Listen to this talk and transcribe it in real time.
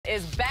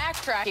is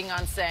backtracking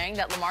on saying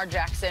that Lamar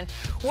Jackson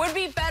would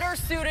be better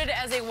suited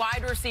as a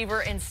wide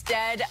receiver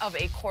instead of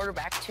a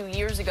quarterback 2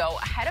 years ago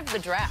ahead of the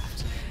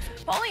draft.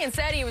 Polian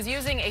said he was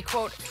using a,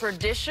 quote,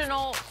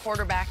 traditional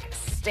quarterback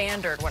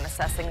standard when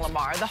assessing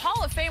Lamar. The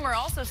Hall of Famer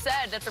also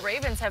said that the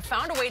Ravens have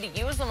found a way to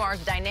use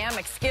Lamar's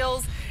dynamic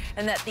skills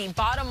and that the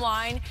bottom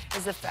line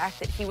is the fact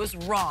that he was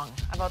wrong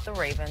about the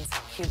Ravens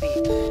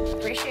QB.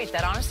 Appreciate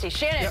that honesty.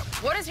 Shannon,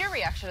 what is your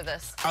reaction to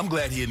this? I'm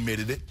glad he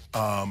admitted it.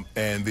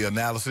 And the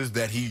analysis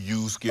that he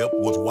used, Skip,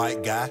 was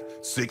white guy,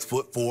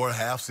 6'4.5",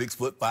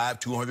 6'5",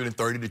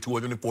 230 to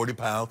 240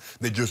 pounds,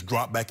 that just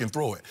drop back and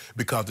throw it.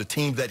 Because the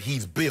team that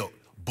he's built,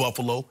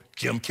 Buffalo,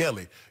 Jim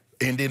Kelly,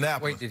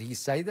 Indianapolis. Wait, did he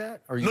say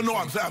that? Or No,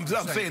 I'm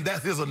saying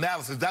that's his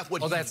analysis. That's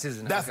what. Oh, that's his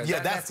analysis. Yeah,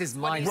 that's his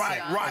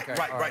mindset.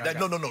 Right.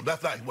 No,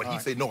 that's not what he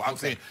said. No, I'm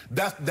saying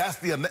that's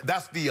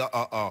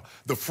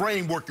the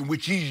framework in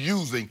which he's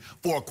using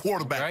for a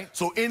quarterback. Okay.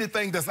 So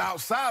anything that's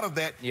outside of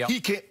that, he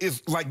can't.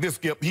 It's like this,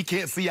 Skip. He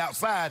can't see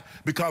outside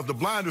because the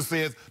blinder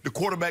says the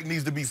quarterback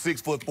needs to be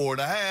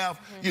 6'4.5",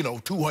 you know,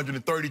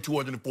 230,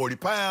 240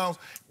 pounds,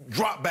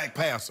 drop back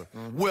passer.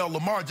 Well,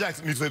 Lamar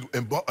Jackson, he said,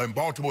 in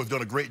Baltimore has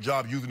done a great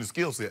job using the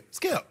skill set.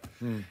 Skip,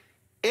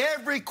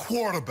 every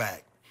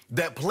quarterback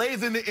that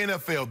plays in the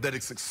NFL that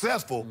is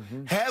successful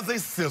has a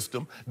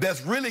system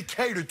that's really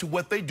catered to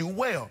what they do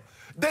well.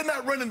 They're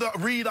not running the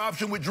read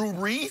option with Drew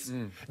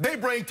Brees. They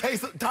bring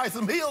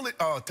Taysom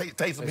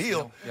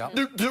Hill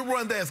to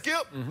run that,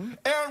 Skip.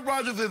 Aaron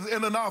Rodgers is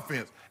in an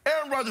offense.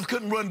 Aaron Rodgers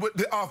couldn't run with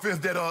the offense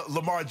that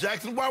Lamar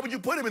Jackson. Why would you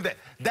put him in that?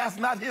 That's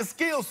not his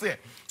skill set.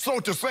 So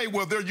to say,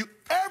 well,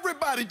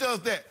 everybody does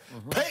that.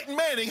 Peyton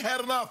Manning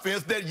had an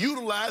offense that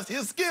utilized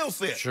his skill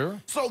set. Sure.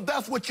 So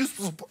that's what you're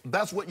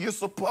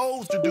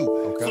supposed to do.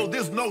 Okay. So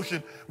this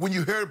notion, when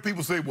you hear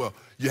people say, well,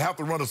 you have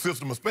to run a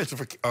system, especially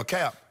for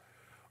Cap,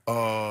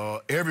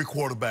 every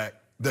quarterback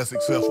that's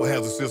successful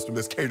has a system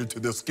that's catered to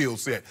their skill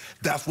set.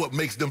 That's what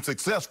makes them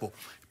successful.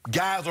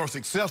 Guys are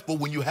successful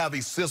when you have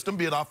a system,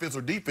 be it offense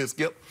or defense,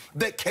 Skip,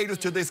 that caters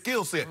to their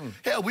skill set.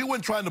 Hell, we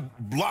weren't trying to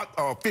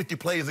block 50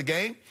 plays a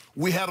game.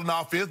 We had an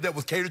offense that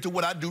was catered to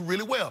what I do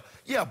really well.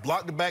 Yeah,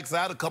 block the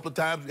backside a couple of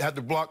times, had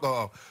to block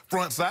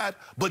front side,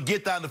 but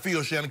get down the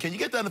field, Shannon. Can you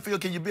get down the field?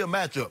 Can you be a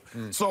matchup?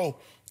 So,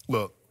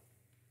 look,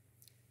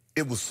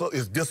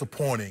 it's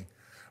disappointing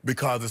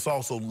because it's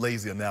also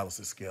lazy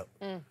analysis, Skip.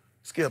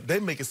 Skip, they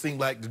make it seem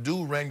like the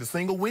dude ran the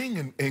single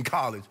wing in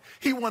college.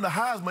 He won the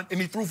Heisman, and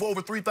he threw for over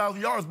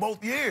 3,000 yards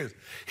both years.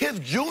 His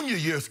junior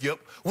year, Skip,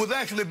 was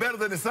actually better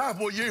than his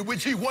sophomore year in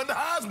which he won the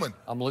Heisman.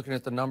 I'm looking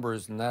at the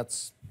numbers, and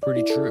that's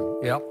pretty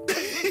true. Yep.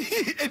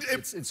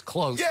 It's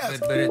close, yes.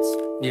 but it's,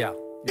 yeah,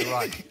 you're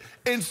right.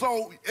 And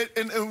so,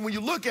 and when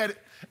you look at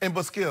it,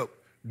 but Skip,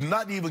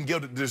 not even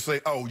give it to say,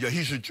 oh, yeah,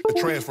 he should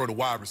transfer to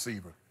wide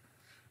receiver.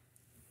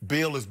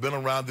 Bill has been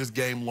around this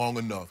game long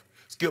enough.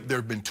 Skip, there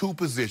have been two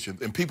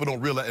positions, and people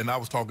don't realize, and I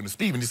was talking to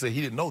Steve, and he said he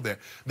didn't know that.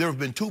 There have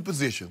been two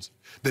positions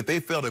that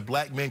they felt that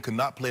black men could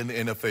not play in the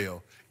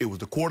NFL. It was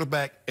the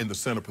quarterback and the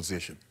center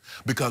position,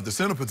 because the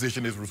center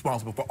position is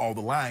responsible for all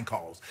the line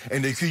calls.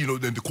 And they see, you know,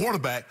 the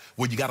quarterback,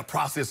 well, you got to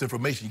process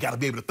information. You got to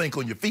be able to think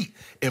on your feet.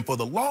 And for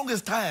the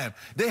longest time,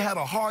 they had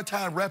a hard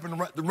time wrapping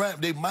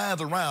their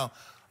minds around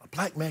a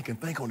black man can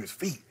think on his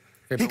feet.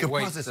 He can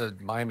process. The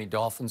Miami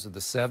Dolphins of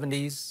the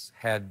 70s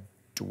had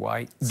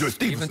Dwight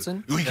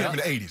Stevenson? He came in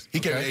the 80s. He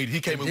came in the 80s. He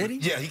came in. Did he?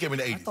 Yeah, he came in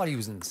the 80s. I thought he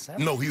was in the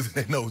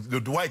 70s. No,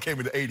 Dwight came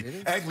in the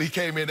 80s. Actually, he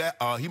came in.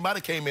 He might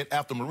have came in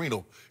after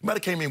Marino. He might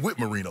have came in with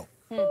Marino.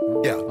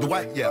 Yeah,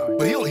 Dwight. Yeah,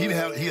 but he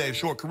had a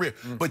short career.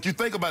 But you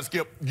think about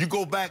Skip. You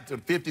go back to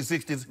the 50s,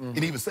 60s,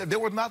 and even 70s. There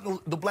were not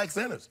the black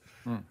centers.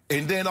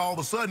 And then all of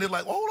a sudden, they're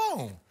like, hold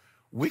on.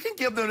 We can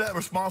give them that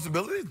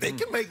responsibility. They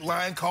can make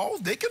line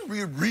calls. They can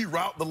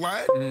reroute the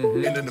line.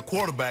 And then the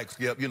quarterbacks,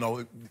 Skip, you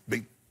know,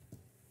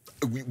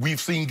 we've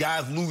seen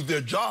guys lose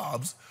their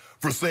jobs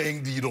for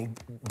saying, you know,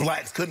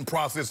 blacks couldn't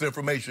process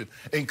information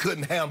and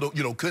couldn't handle,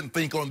 you know, couldn't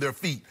think on their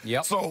feet.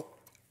 So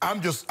I'm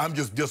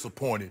just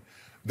disappointed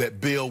that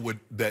Bill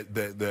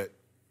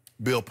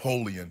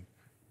Polian,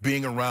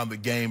 being around the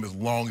game as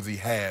long as he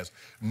has,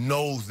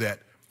 knows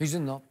that he's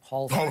in the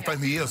Hall of Fame. Hall of Fame,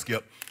 he is,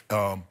 Skip.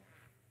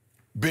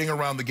 Being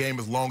around the game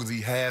as long as he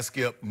has,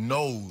 Skip,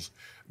 knows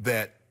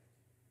that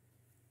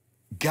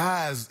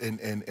guys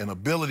and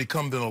ability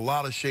comes in a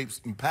lot of shapes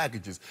and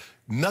packages.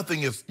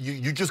 Nothing is,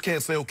 you just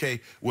can't say,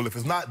 okay, well, if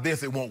it's not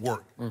this, it won't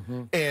work.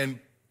 And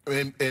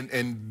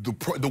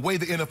the way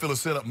the NFL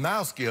is set up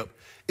now, Skip,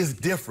 is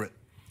different.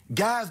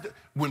 Guys,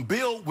 when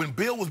Bill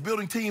was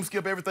building teams,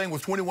 Skip, everything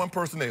was 21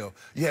 personnel.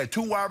 You had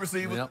 2 wide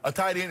receivers, a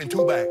tight end, and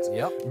 2 backs.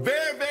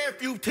 Very, very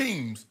few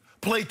teams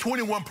play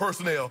 21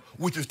 personnel,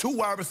 which is 2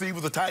 wide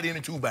receivers, a tight end,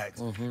 and 2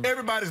 backs.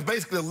 Everybody's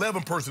basically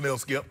 11 personnel,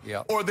 Skip.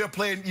 Or they're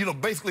playing, you know,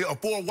 basically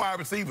 4 wide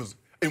receivers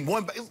in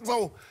 1 back.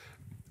 So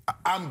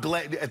I'm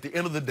glad, at the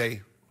end of the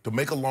day, to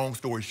make a long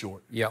story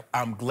short,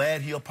 I'm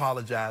glad he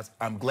apologized.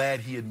 I'm glad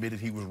he admitted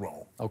he was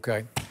wrong.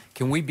 Okay.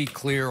 Can we be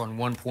clear on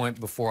one point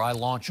before I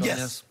launch on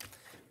this?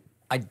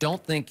 I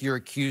don't think you're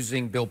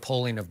accusing Bill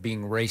Polian of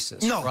being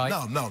racist, no, right?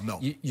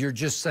 No. You're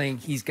just saying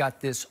he's got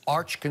this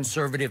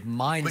arch-conservative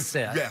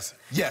mindset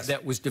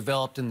that was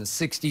developed in the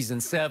 60s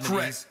and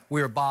 70s,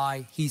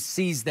 whereby he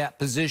sees that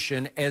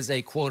position as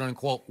a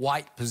quote-unquote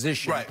white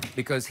position.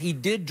 Because he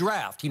did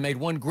draft. He made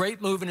one great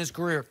move in his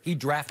career. He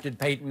drafted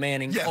Peyton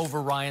Manning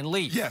over Ryan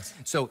Leaf.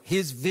 So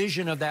his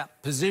vision of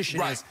that position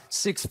is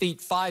 6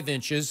 feet 5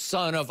 inches,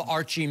 son of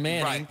Archie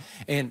Manning,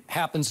 and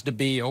happens to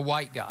be a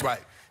white guy.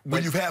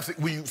 When you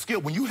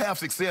have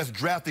success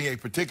drafting a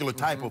particular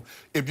type of,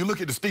 if you look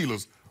at the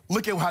Steelers,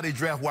 look at how they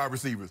draft wide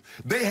receivers.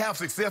 They have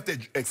success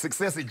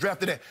at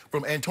drafting that,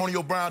 from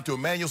Antonio Brown to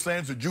Emmanuel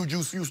Sanders to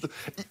Juju Schuster.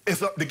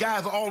 The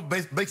guys are all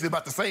basically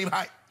about the same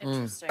height.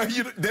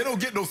 Interesting. They don't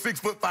get no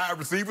 6'5"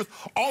 receivers.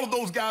 All of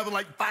those guys are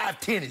like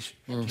 5'10"-ish.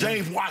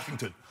 James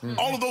Washington.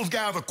 All of those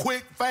guys are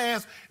quick,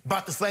 fast,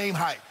 about the same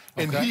height.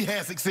 And he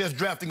had success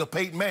drafting a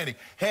Peyton Manning,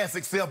 had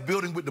success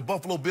building with the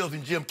Buffalo Bills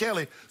and Jim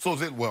Kelly. So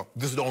said, well,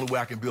 this is the only way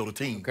I can build a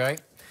team.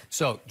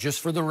 So,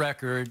 just for the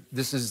record,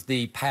 this is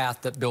the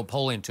path that Bill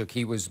Polian took.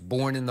 He was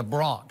born in the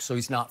Bronx, so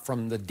he's not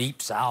from the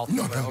deep South.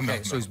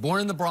 So he's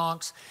born in the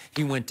Bronx.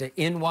 He went to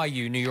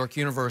NYU, New York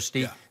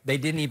University. They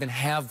didn't even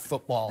have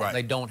football.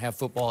 They don't have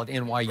football at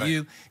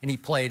NYU. And he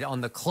played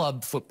on the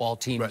club football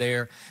team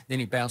there. Then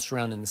he bounced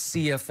around in the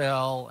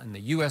CFL and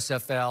the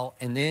USFL.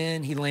 And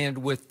then he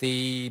landed with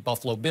the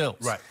Buffalo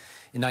Bills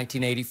in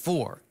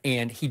 1984.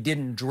 And he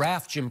didn't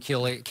draft Jim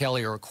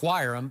Kelly or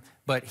acquire him,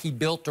 but he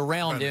built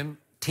around him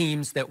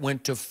teams that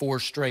went to 4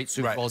 straight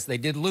Super Bowls. They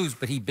did lose,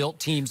 but he built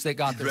teams that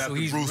got there. So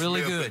he's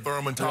really good.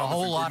 Thurman Thomas, a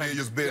whole lot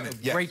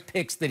of great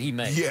picks that he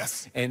made.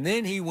 And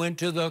then he went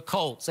to the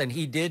Colts, and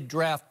he did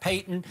draft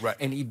Peyton,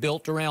 and he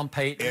built around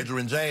Peyton.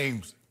 Edgerrin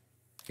James.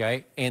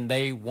 And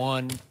they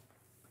won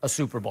a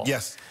Super Bowl.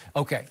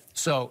 Okay,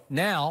 so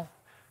now,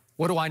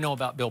 what do I know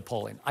about Bill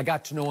Polian? I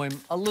got to know him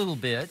a little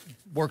bit,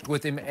 worked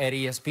with him at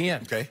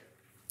ESPN.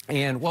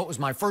 And what was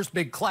my first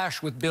big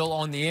clash with Bill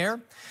on the air?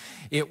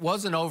 It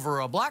wasn't over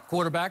a black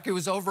quarterback. It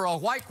was over a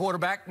white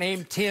quarterback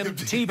named Tim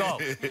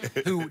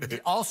Tebow, who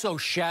also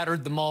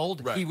shattered the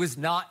mold. He was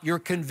not your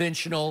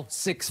conventional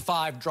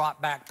 6'5"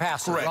 drop back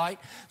passer, right?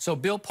 So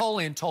Bill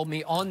Polian told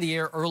me on the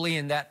air early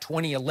in that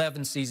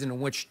 2011 season, in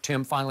which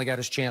Tim finally got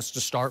his chance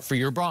to start for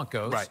your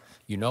Broncos.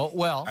 You know it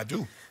well. I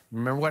do.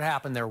 Remember what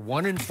happened? They're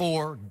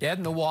 1-4, dead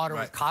in the water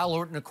with Kyle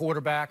Orton, a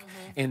quarterback.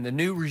 In the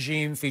new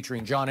regime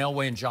featuring John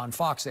Elway and John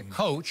Fox at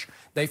coach,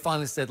 they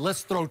finally said,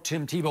 let's throw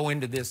Tim Tebow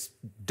into this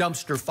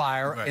dumpster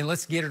fire and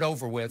let's get it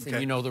over with. And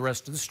you know the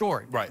rest of the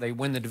story. They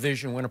win the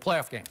division, win a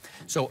playoff game.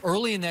 So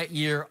early in that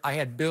year, I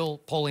had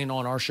Bill Polian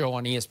on our show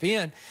on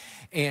ESPN,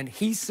 and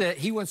he said,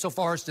 he went so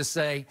far as to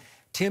say,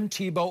 Tim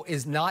Tebow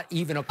is not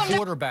even a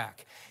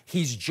quarterback.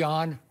 He's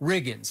John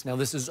Riggins. Now,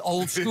 this is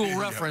old school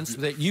reference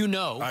that you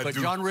know, but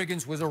John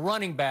Riggins was a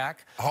running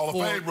back. Hall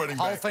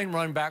of Fame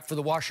running back for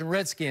the Washington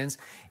Redskins,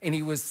 and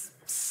he was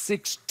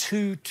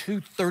 6'2",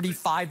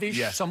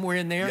 235-ish, somewhere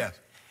in there.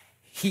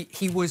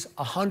 He was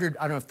 100,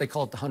 I don't know if they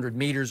call it the 100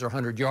 meters or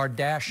 100-yard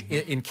dash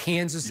in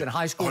Kansas in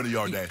high school.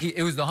 100-yard dash.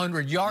 It was the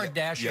 100-yard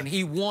dash, and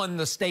he won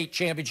the state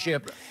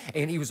championship,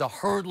 and he was a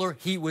hurdler.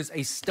 He was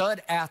a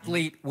stud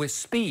athlete with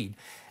speed.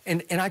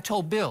 And I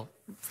told Bill,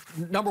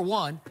 number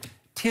one,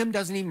 Tim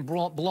doesn't even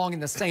belong in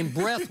the same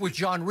breath with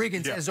John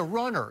Riggins as a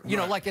runner. You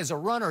know, like as a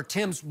runner,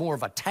 Tim's more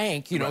of a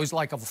tank. You know, he's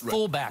like a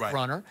fullback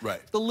runner.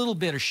 A little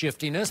bit of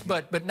shiftiness,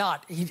 but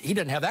not, he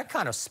doesn't have that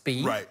kind of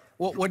speed.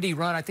 What did he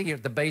run? I think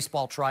at the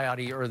baseball tryout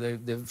or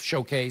the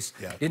showcase.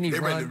 Didn't he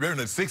run? They ran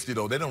the 60,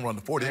 though. They don't run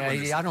the 40.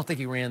 I don't think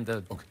he ran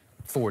the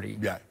 40.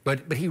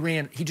 But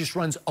he just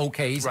runs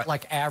okay. He's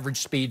like average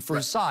speed for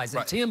his size.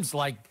 And Tim's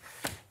like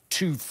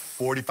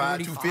 245,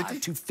 250?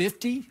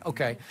 250?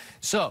 Okay.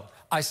 So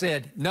I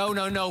said,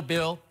 no,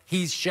 Bill.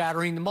 He's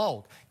shattering the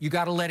mold. You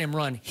got to let him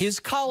run his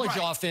college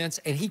offense,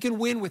 and he can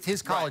win with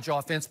his college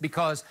offense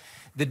because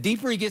the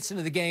deeper he gets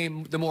into the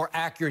game, the more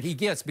accurate he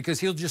gets because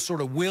he'll just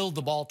sort of will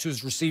the ball to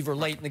his receiver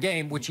late in the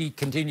game, which he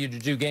continued to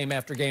do game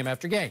after game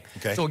after game.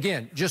 So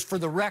again, just for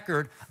the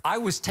record, I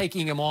was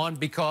taking him on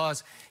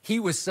because he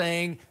was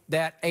saying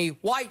that a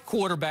white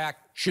quarterback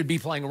should be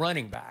playing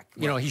running back.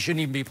 You know, he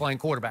shouldn't even be playing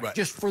quarterback,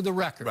 just for the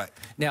record.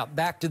 Now,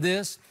 back to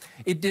this.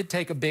 It did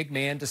take a big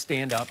man to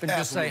stand up and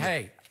just say,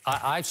 hey,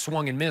 I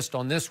swung and missed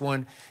on this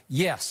one.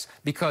 Yes,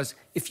 because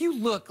if you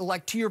look,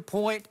 like to your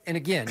point, and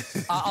again,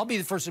 I'll be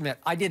the first to admit,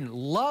 I didn't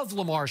love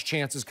Lamar's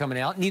chances coming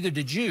out, neither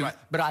did you,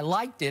 but I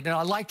liked it, and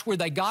I liked where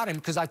they got him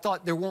because I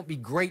thought there won't be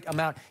great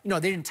amount, you know,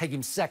 they didn't take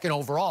him second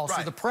overall,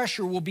 so the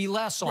pressure will be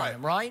less on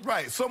him,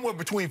 right? Somewhere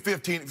between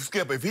 15,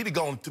 Skip, if he'd have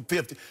gone to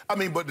 50, I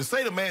mean, but to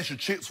say the man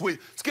should switch,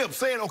 Skip,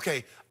 saying,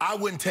 okay, I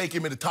wouldn't take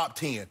him in the top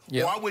 10,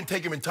 or I wouldn't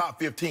take him in top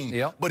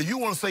 15, but if you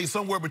want to say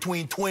somewhere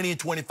between 20 and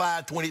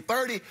 25, 20,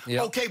 30,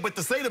 okay, but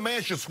to say the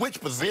man should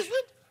switch position?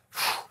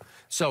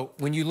 So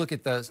when you look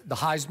at the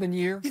Heisman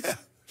year,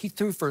 he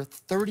threw for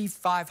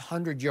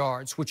 3,500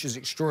 yards, which is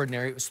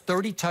extraordinary. It was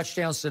 30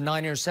 touchdowns to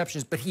 9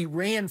 interceptions, but he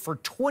ran for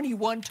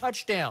 21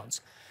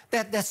 touchdowns.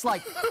 That's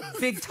like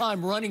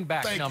big-time running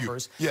back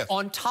numbers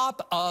on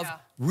top of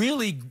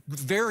really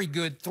very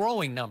good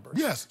throwing numbers.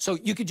 Yes. So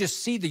you could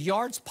just see the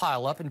yards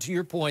pile up, and to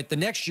your point, the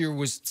next year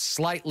was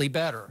slightly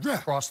better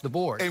across the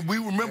board. And we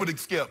remember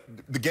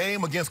the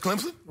game against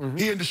Clemson.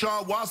 He and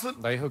Deshaun Watson.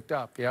 They hooked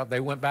up. Yeah, they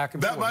went back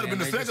and forth. That might have been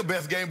the second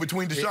best game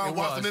between Deshaun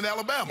Watson and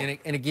Alabama.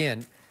 And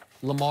again,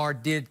 Lamar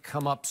did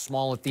come up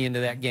small at the end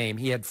of that game.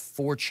 He had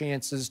 4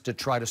 chances to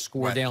try to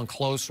score down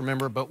close,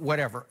 remember? But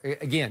whatever.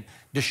 Again,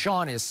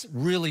 Deshaun is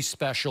really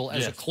special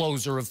as a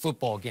closer of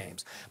football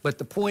games. But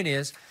the point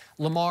is,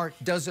 Lamar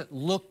doesn't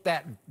look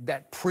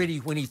that pretty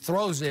when he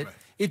throws it.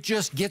 It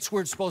just gets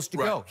where it's supposed to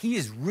go. He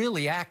is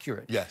really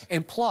accurate. Yes.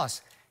 And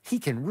plus, he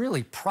can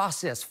really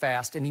process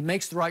fast, and he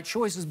makes the right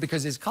choices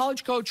because his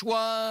college coach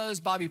was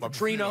Bobby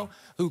Petrino,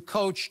 who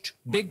coached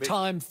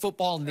big-time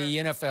football in the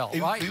NFL,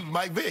 right? He was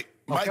Mike Vick.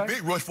 Mike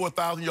Vick rushed for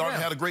 1,000 yards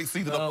and had a great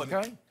season up on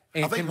it.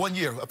 I think 1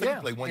 year. I think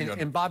he played 1 year.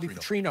 And Bobby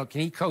Petrino,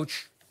 can he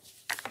coach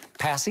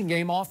passing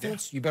game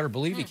offense? You better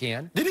believe he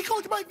can. Did he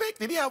coach Mike Vick?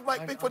 Did he have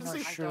Mike Vick for the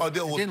season? Sure. It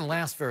didn't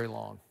last very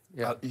long.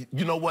 Yeah.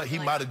 You know what? He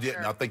might have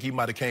didn't. I think he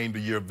might have came the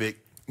year Vick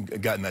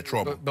got in that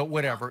trouble. But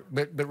whatever.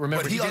 But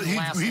remember, he didn't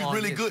last long. He's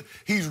really good.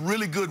 He's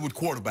really good with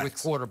quarterbacks. With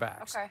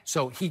quarterbacks. Okay.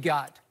 So he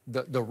got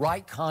the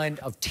right kind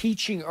of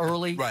teaching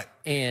early. Right.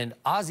 And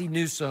Ozzie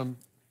Newsome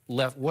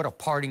left, what a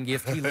parting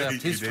gift he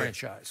left his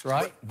franchise,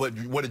 right? But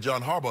what did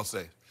John Harbaugh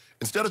say?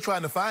 Instead of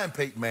trying to find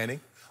Peyton Manning,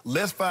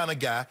 let's find a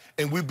guy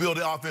and we build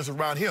the offense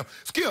around him.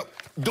 Skip,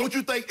 don't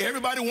you think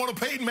everybody want a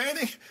Peyton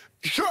Manning?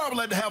 Sure, I would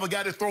like to have a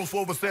guy that throws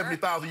for over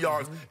 70,000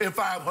 yards and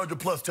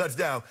 500-plus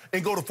touchdowns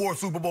and go to 4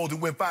 Super Bowls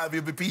and win 5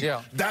 MVPs.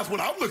 Yeah. That's what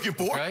I'm looking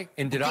for. Okay.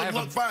 And did I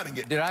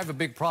have a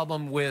big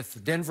problem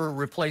with Denver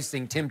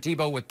replacing Tim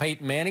Tebow with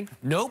Peyton Manning?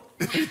 Nope.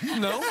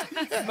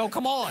 No,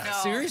 come on. No.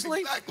 Seriously?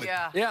 Exactly.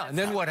 Yeah, and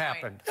then what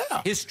happened?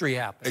 History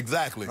happened.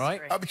 Exactly.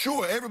 Right? I'm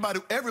sure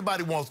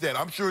everybody wants that.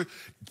 I'm sure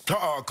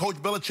Coach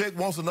Belichick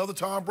wants another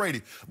Tom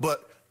Brady.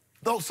 But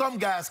those some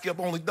guys, Skip,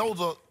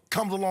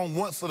 comes along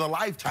once in a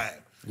lifetime.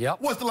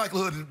 Yep. What's the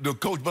likelihood that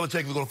Coach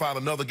Belichick is going to find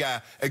another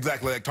guy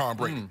exactly like Tom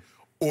Brady?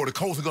 Or the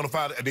Colts are going to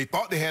find they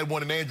thought they had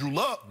one in Andrew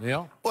Luck.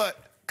 Yeah.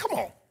 But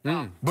come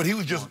on. But he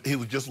was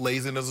just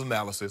lazy in his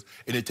analysis,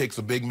 and it takes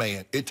a big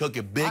man. It took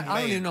a big man. I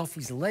don't even know if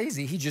he's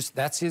lazy.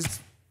 That's his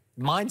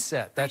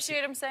mindset.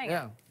 Appreciate him saying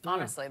it.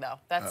 Honestly, though,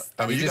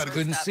 I mean, you just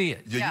couldn't see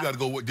it. Yeah, you got to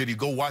go. Did he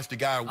go watch the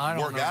guy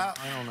work out?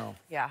 I don't know.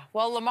 Yeah.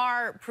 Well,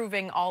 Lamar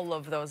proving all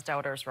of those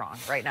doubters wrong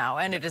right now,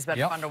 and it has been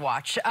fun to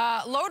watch.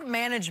 Load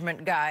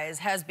management, guys,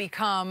 has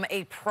become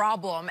a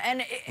problem,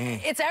 and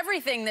it's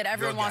everything that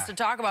everyone wants to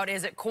talk about.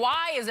 Is it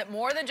Kawhi? Is it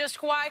more than just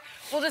Kawhi?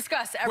 We'll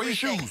discuss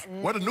everything. Where your shoes?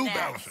 Where the New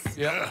Balances?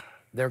 Yeah,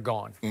 they're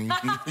gone.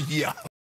 Yeah.